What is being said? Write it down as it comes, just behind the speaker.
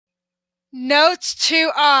Notes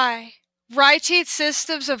 2I. Writing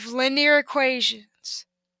systems of linear equations.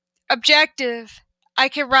 Objective. I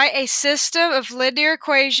can write a system of linear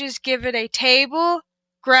equations given a table,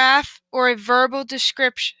 graph, or a verbal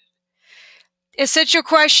description. Essential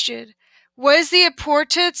question. What is the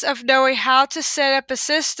importance of knowing how to set up a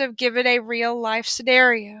system given a real-life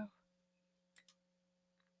scenario?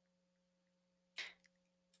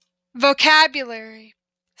 Vocabulary.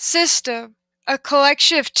 System. A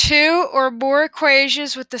collection of two or more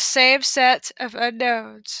equations with the same set of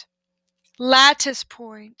unknowns. Lattice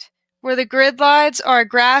point. Where the grid lines or a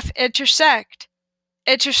graph intersect.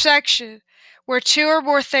 Intersection. Where two or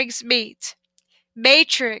more things meet.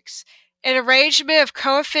 Matrix. An arrangement of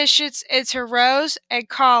coefficients into rows and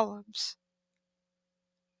columns.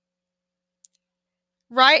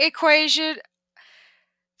 Write equation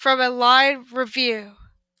from a line review.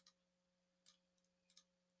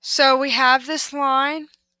 So we have this line,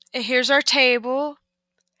 and here's our table.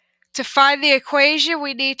 To find the equation,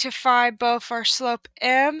 we need to find both our slope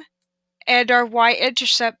m and our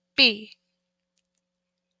y-intercept b.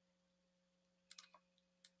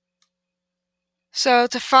 So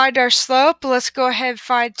to find our slope, let's go ahead and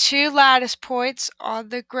find two lattice points on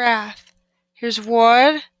the graph. Here's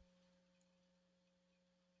one.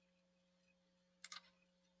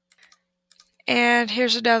 And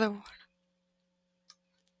here's another one.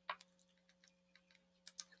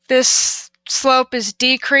 This slope is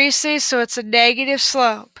decreasing, so it's a negative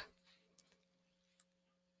slope.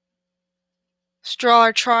 Let's draw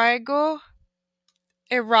our triangle.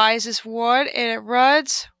 It rises 1 and it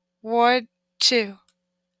runs 1, 2.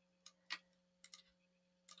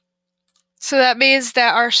 So that means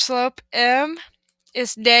that our slope m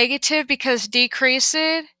is negative because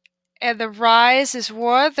decreasing, and the rise is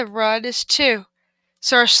 1, the run is 2.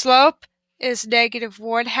 So our slope is negative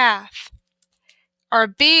 1/2. Our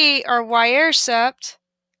b, our y-intercept,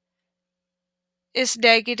 is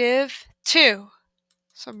negative 2.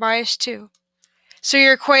 So minus 2. So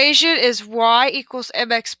your equation is y equals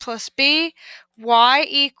mx plus b. Y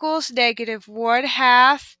equals negative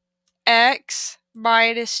 1/2 x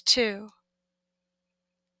minus 2.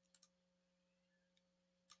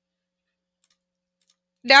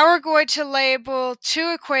 Now we're going to label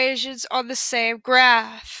two equations on the same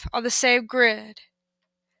graph, on the same grid.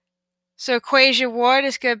 So equation 1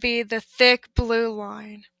 is going to be the thick blue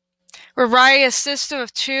line. We're writing a system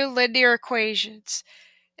of two linear equations.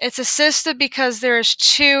 It's a system because there's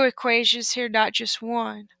two equations here, not just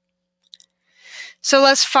one. So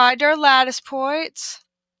let's find our lattice points.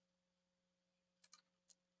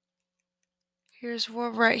 Here's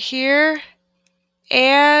one right here,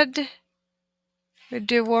 and we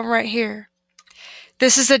do one right here.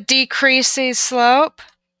 This is a decreasing slope,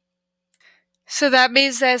 so that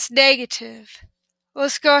means that it's negative.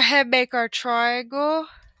 Let's go ahead and make our triangle.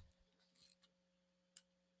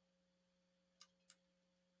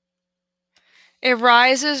 It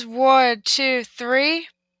rises 1, 2, 3,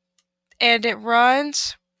 and it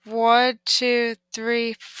runs 1, 2,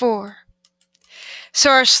 3, 4. So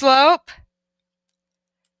our slope,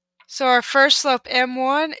 our first slope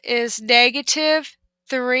m1 is negative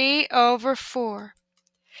 3/4.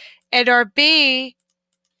 And our b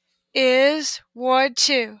is 1,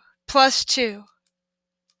 2, plus 2.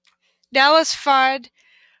 Now let's find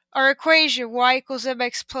our equation, y equals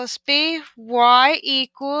mx plus b. Y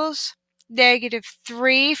equals negative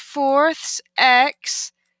 3/4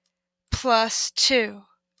 x plus 2.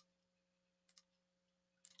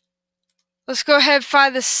 Let's go ahead and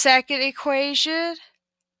find the second equation.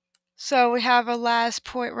 So we have a last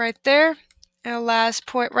point right there and a last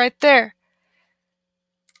point right there.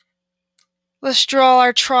 Let's draw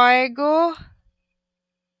our triangle.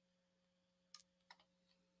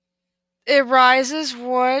 It rises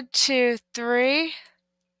 1, 2, 3,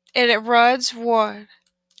 and it runs 1.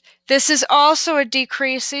 This is also a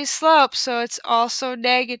decreasing slope, so it's also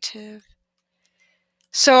negative.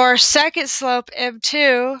 So our second slope,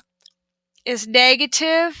 m2, is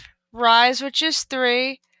negative, rise, which is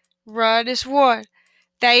 3, run is 1.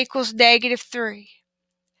 That equals negative 3.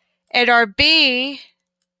 And our b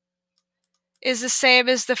is the same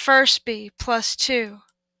as the first b, plus 2.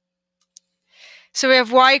 So we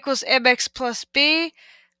have y equals mx plus b.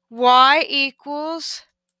 Y equals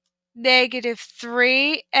negative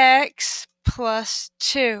 3x plus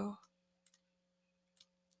 2.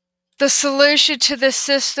 The solution to this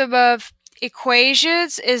system of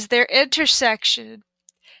equations is their intersection.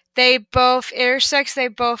 They both intersect, they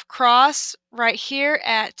both cross right here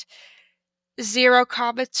at 0,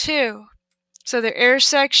 2. So their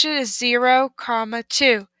intersection is 0,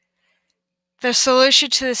 2. The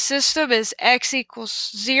solution to the system is x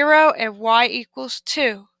equals 0 and y equals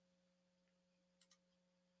 2.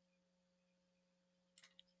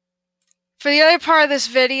 For the other part of this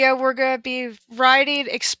video, we're going to be writing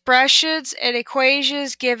expressions and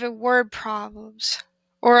equations given word problems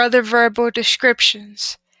or other verbal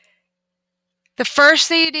descriptions. The first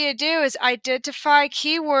thing you need to do is identify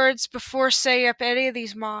keywords before setting up any of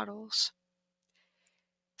these models.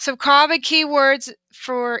 Some common keywords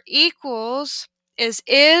for equals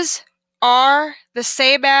is, are, the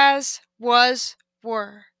same as, was,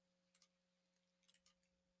 were.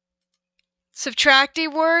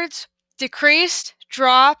 Subtracting words, decreased,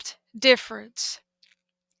 dropped, difference.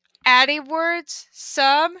 Adding words,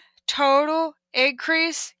 sum, total,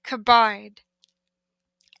 increase, combined.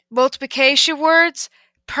 Multiplication words,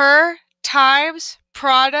 per, times,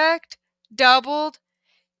 product, doubled,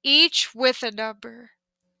 each with a number.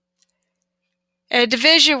 And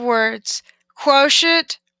division words,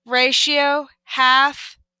 quotient, ratio,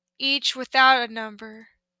 half, each without a number.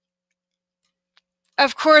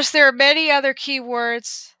 Of course, there are many other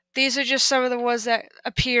keywords. These are just some of the ones that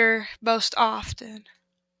appear most often.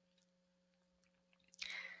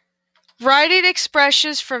 Writing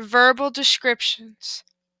expressions from verbal descriptions.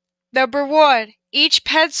 Number 1. Each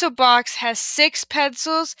pencil box has 6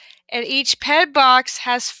 pencils and each pen box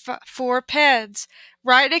has 4 pens.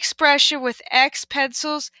 Write an expression with X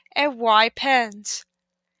pencils and Y pens.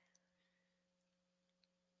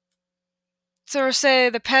 So we're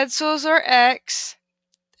saying the pencils are X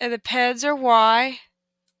and the pens are Y.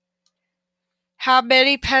 How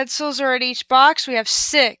many pencils are in each box? We have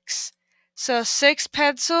 6. So 6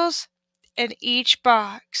 pencils in each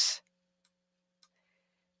box.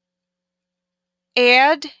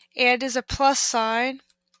 And is a plus sign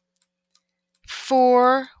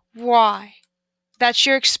for Y. That's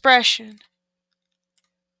your expression.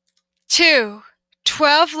 2.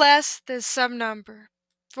 12 less than some number.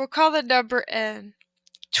 We'll call the number n.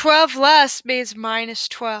 12 less means minus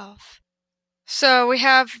 12. So we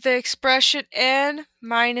have the expression n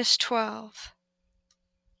minus 12.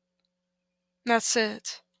 That's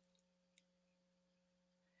it.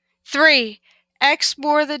 3. X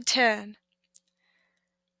more than 10.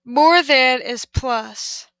 More than is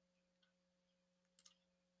plus.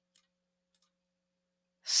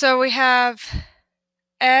 So we have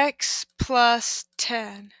x plus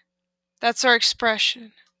 10. That's our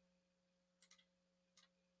expression.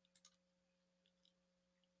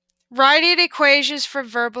 Writing equations from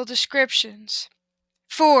verbal descriptions.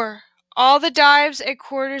 4. All the dimes and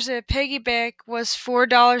quarters in a piggy bank was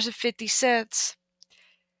 $4.50.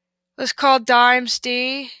 Let's call dimes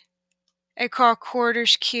D and call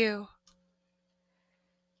quarters Q.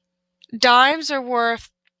 Dimes are worth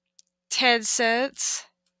 10 cents.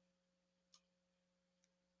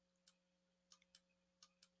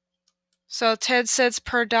 So 10 cents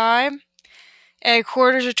per dime. And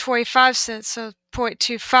quarters are 25 cents, so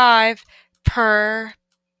 0.25 per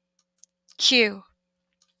Q.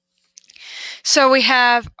 So we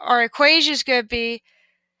have our equation is going to be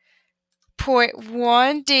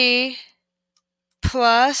 0.1D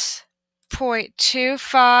plus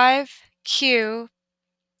 0.25 Q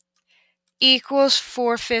equals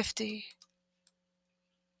 450.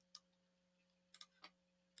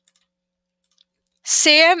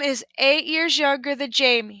 Sam is 8 years younger than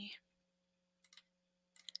Jamie.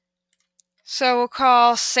 So we'll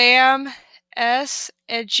call Sam S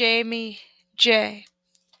and Jamie J.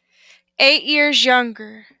 8 years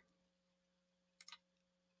younger.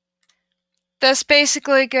 That's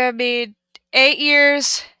basically going to mean 8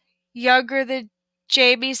 years younger than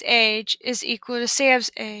Jamie's age is equal to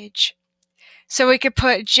Sam's age. So we could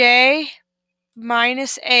put J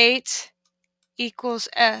minus 8 equals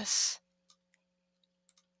S.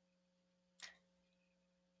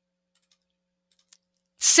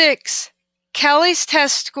 6. Kelly's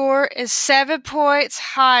test score is 7 points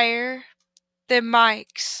higher than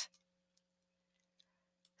Mike's.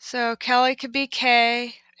 So Kelly could be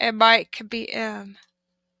K and Mike could be M.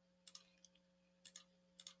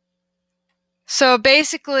 So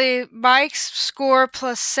basically, Mike's score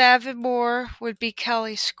plus 7 more would be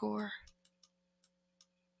Kelly's score.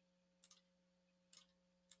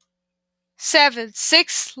 7.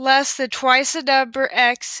 6 less than twice the number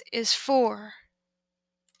X is 4.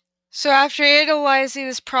 So after analyzing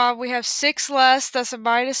this problem, we have 6 less, that's a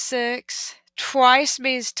minus 6. Twice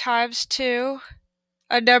means times 2.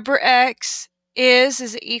 A number X is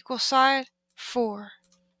an equal sign, 4.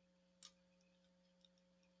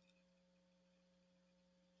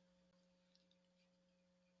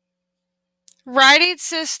 Writing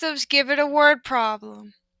systems given a word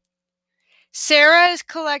problem. Sarah is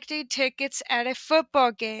collecting tickets at a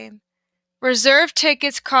football game. Reserve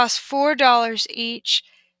tickets cost $4 each,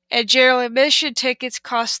 and general admission tickets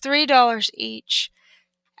cost $3 each.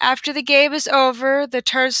 After the game is over, the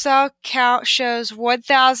turnstile count shows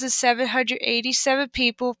 1,787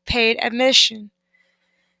 people paid admission.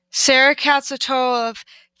 Sarah counts a total of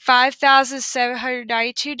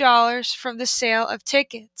 $5,792 from the sale of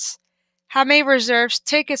tickets. How many reserved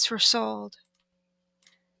tickets were sold?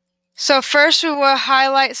 So first we will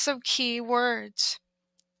highlight some key words.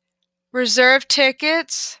 Reserved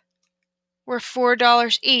tickets were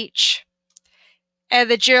 $4 each, and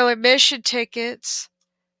the general admission tickets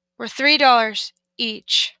were $3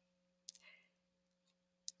 each.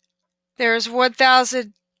 There was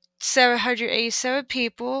 1,787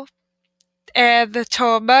 people, and the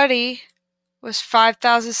total money was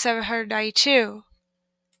 $5,792.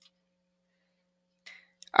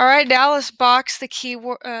 All right, now let's box the key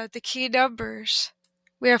numbers.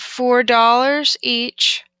 We have $4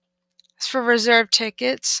 each. That's for reserved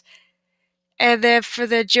tickets, and then for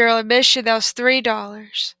the general admission, that was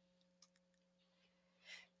 $3.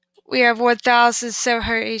 We have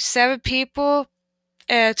 1,787 people,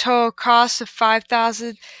 and a total cost of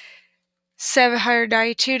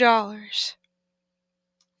 $5,792.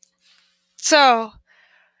 So,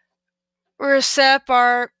 we're going to set up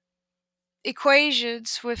our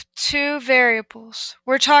equations with two variables.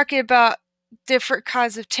 We're talking about different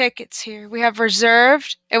kinds of tickets here. We have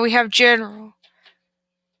reserved and we have general.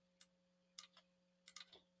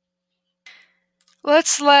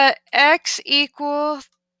 Let's let X equal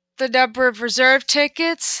the number of reserved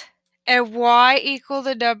tickets and Y equal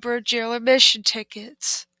the number of general admission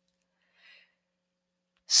tickets.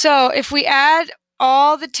 So if we add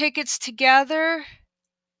all the tickets together,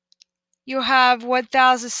 you'll have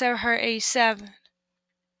 1,787.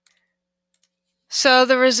 So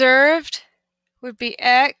the reserved would be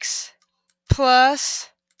X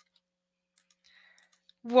plus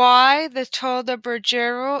Y, the total number of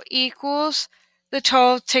general, equals the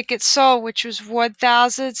total tickets sold, which was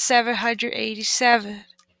 1,787.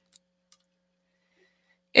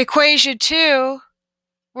 Equation 2,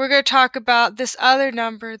 we're going to talk about this other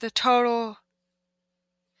number, the total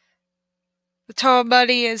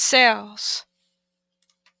money in sales.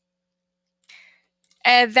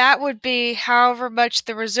 And that would be however much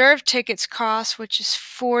the reserve tickets cost, which is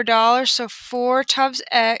 $4. So 4 times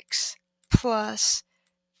X plus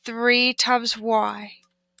 3 times Y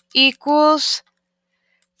equals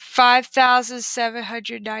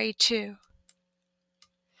 5,792.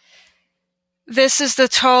 This is the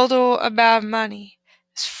total amount of money.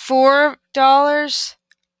 It's $4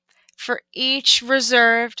 for each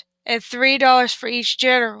reserved and $3 for each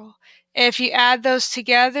general. And if you add those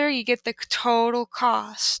together, you get the total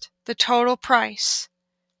cost, the total price.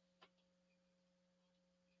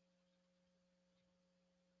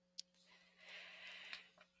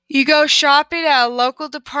 You go shopping at a local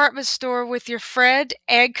department store with your friend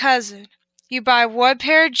and cousin. You buy 1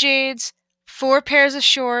 pair of jeans, 4 pairs of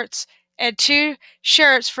shorts, and 2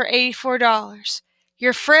 shirts for $84.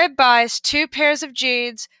 Your friend buys 2 pairs of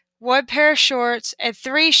jeans, 1 pair of shorts, and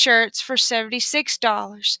 3 shirts for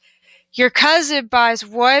 $76. Your cousin buys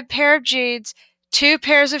 1 pair of jeans, 2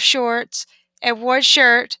 pairs of shorts, and 1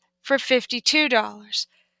 shirt for $52.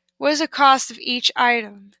 What is the cost of each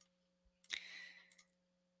item?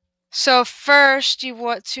 So first, you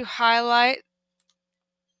want to highlight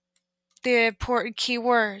the important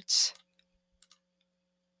keywords.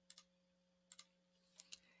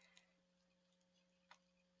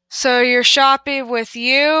 So you're shopping with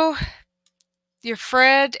you, your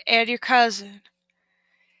friend, and your cousin.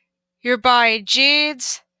 You're buying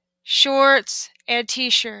jeans, shorts, and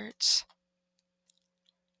t-shirts.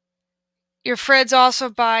 Your friend's also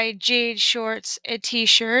buying jeans, shorts, and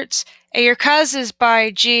t-shirts. And your cousin's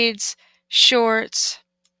buying jeans, shorts,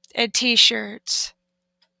 and t-shirts.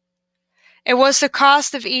 And what's the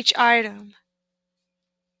cost of each item?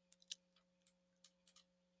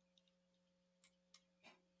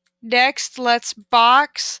 Next, let's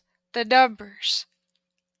box the numbers.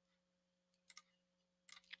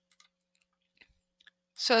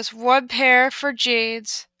 So it's 1 pair for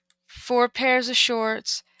jeans, 4 pairs of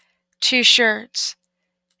shorts, 2 shirts,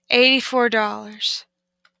 $84.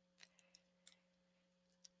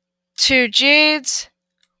 2 jeans,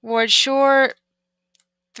 1 short,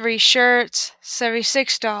 3 shirts,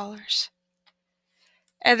 $76.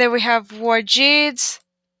 And then we have 1 jeans,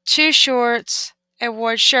 2 shorts, and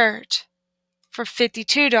 1 shirt for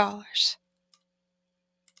 $52.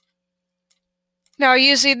 Now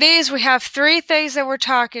using these, we have 3 things that we're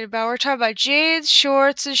talking about. We're talking about jeans,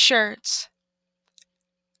 shorts, and shirts.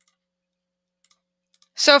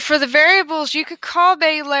 So for the variables, you could call them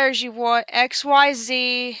any letters you want, X, Y,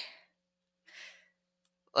 Z.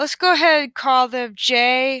 Let's go ahead and call them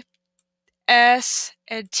J, S,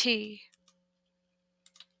 and T.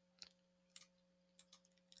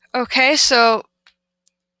 Okay, so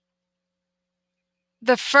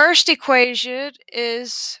the first equation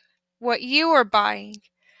is what you are buying.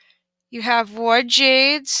 You have 1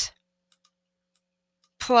 jeans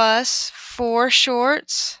plus 4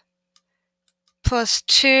 shorts plus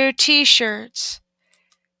 2 t-shirts,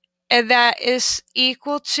 and that is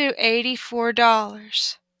equal to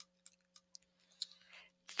 $84.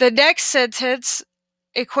 The next sentence,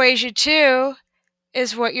 equation 2,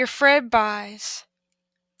 is what your friend buys,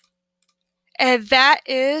 and that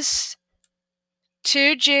is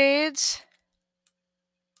 2 jeans,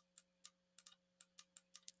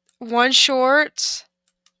 1 shorts,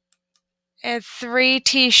 and 3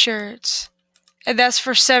 t-shirts, and that's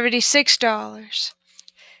for $76.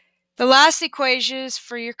 The last equation is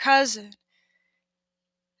for your cousin.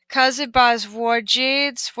 Cousin buys 1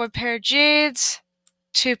 jeans, 1 pair of jeans,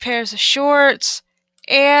 2 pairs of shorts,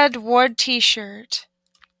 and 1 t-shirt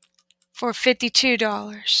for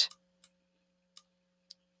 $52.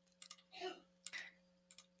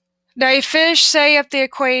 Now you finish setting up the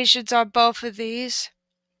equations on both of these.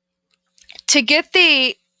 To get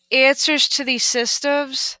the answers to these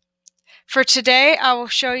systems, for today I will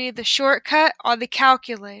show you the shortcut on the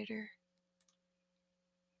calculator.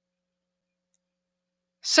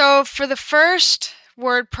 So for the first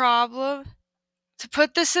word problem, to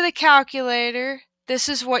put this in the calculator, this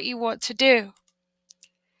is what you want to do.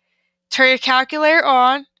 Turn your calculator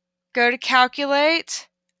on, go to Calculate,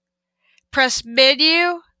 press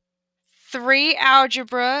Menu, 3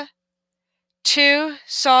 Algebra, 2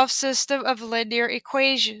 Solve System of Linear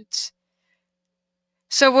Equations.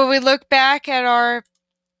 So when we look back at our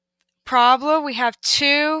problem, we have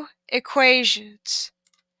 2 equations.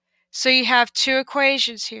 So you have 2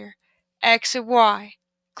 equations here, x and y.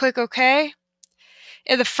 Click OK.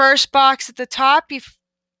 In the first box at the top, you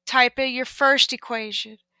type in your first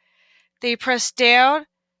equation. Then you press down,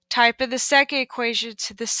 type in the second equation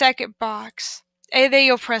to the second box, and then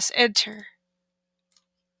you'll press enter.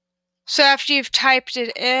 So after you've typed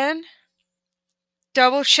it in,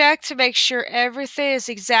 double check to make sure everything is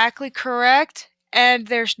exactly correct and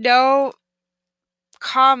there's no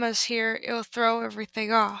commas here. It'll throw everything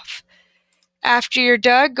off. After you're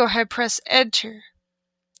done, go ahead and press enter.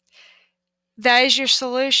 That is your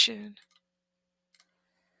solution.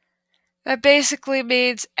 That basically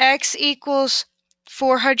means x equals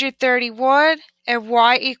 431 and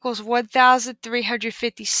y equals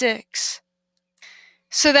 1,356.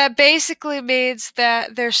 So that basically means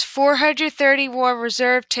that there's 431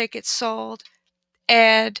 reserve tickets sold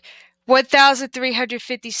and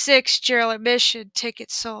 1,356 general admission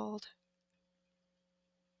tickets sold.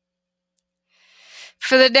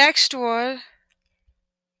 For the next one,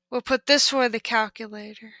 we'll put this one in the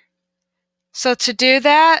calculator. So to do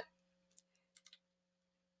that,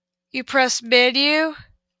 you press Menu,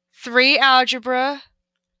 3 Algebra,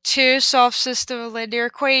 2 Solve System of Linear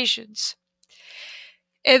Equations.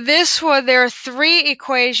 In this one, there are 3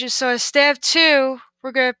 equations, so instead of 2,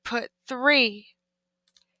 we're going to put 3.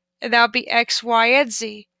 And that'll be x, y, and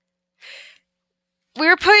z. We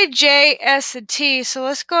were putting J, S, and T, so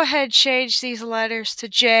let's go ahead and change these letters to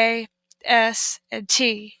J, S, and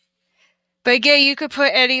T. But again, you could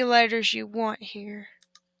put any letters you want here.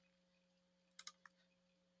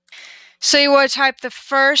 So you want to type the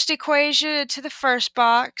first equation into the first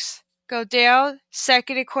box, go down,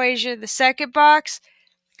 second equation in the second box,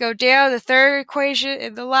 go down the third equation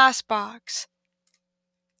in the last box.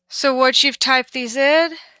 So once you've typed these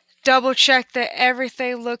in, double check that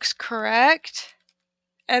everything looks correct,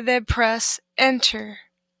 and then press enter.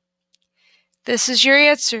 This is your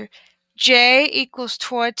answer. J equals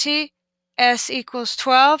 20, S equals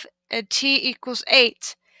 12, and T equals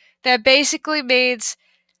 8. That basically means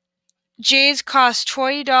jeans cost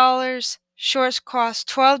 $20, shorts cost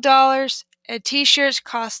 $12, and t-shirts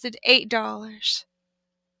costed $8.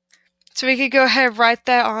 So we could go ahead and write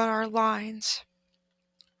that on our lines.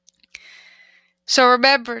 So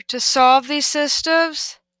remember, to solve these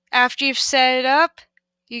systems, after you've set it up,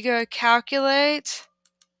 you go to Calculate,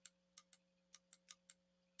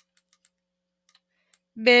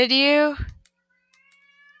 Menu,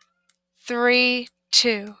 3,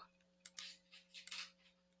 2.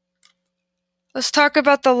 Let's talk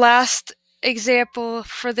about the last example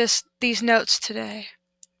for these notes today.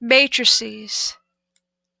 Matrices.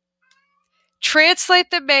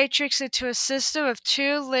 Translate the matrix into a system of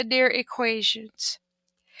 2 linear equations.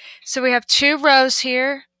 So we have 2 rows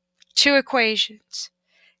here, 2 equations.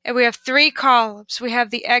 And we have 3 columns. We have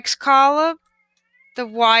the x column, the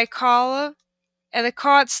y column, and the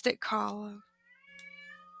constant column.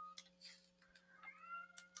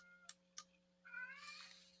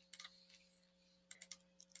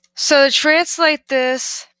 So to translate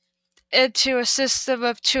this into a system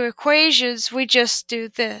of 2 equations, we just do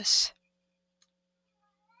this.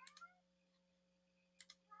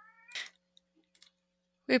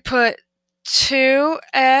 We put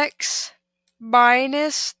 2x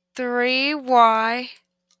minus 3y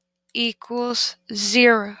equals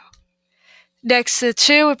 0. Next to the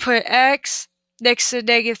 2, we put x. Next to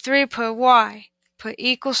negative 3, put y. Put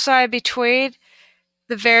equal sign between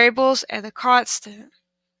the variables and the constant.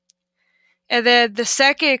 And then the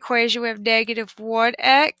second equation, we have negative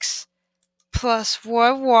 1x plus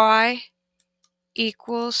 1y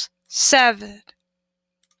equals 7.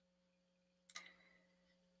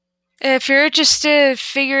 And if you're interested in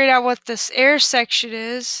figuring out what this intersection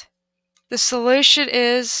is, the solution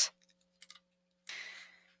is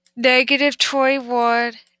negative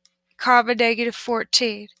 21 comma negative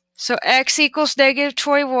 14. So x equals negative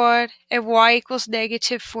 21 and y equals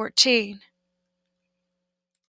negative 14.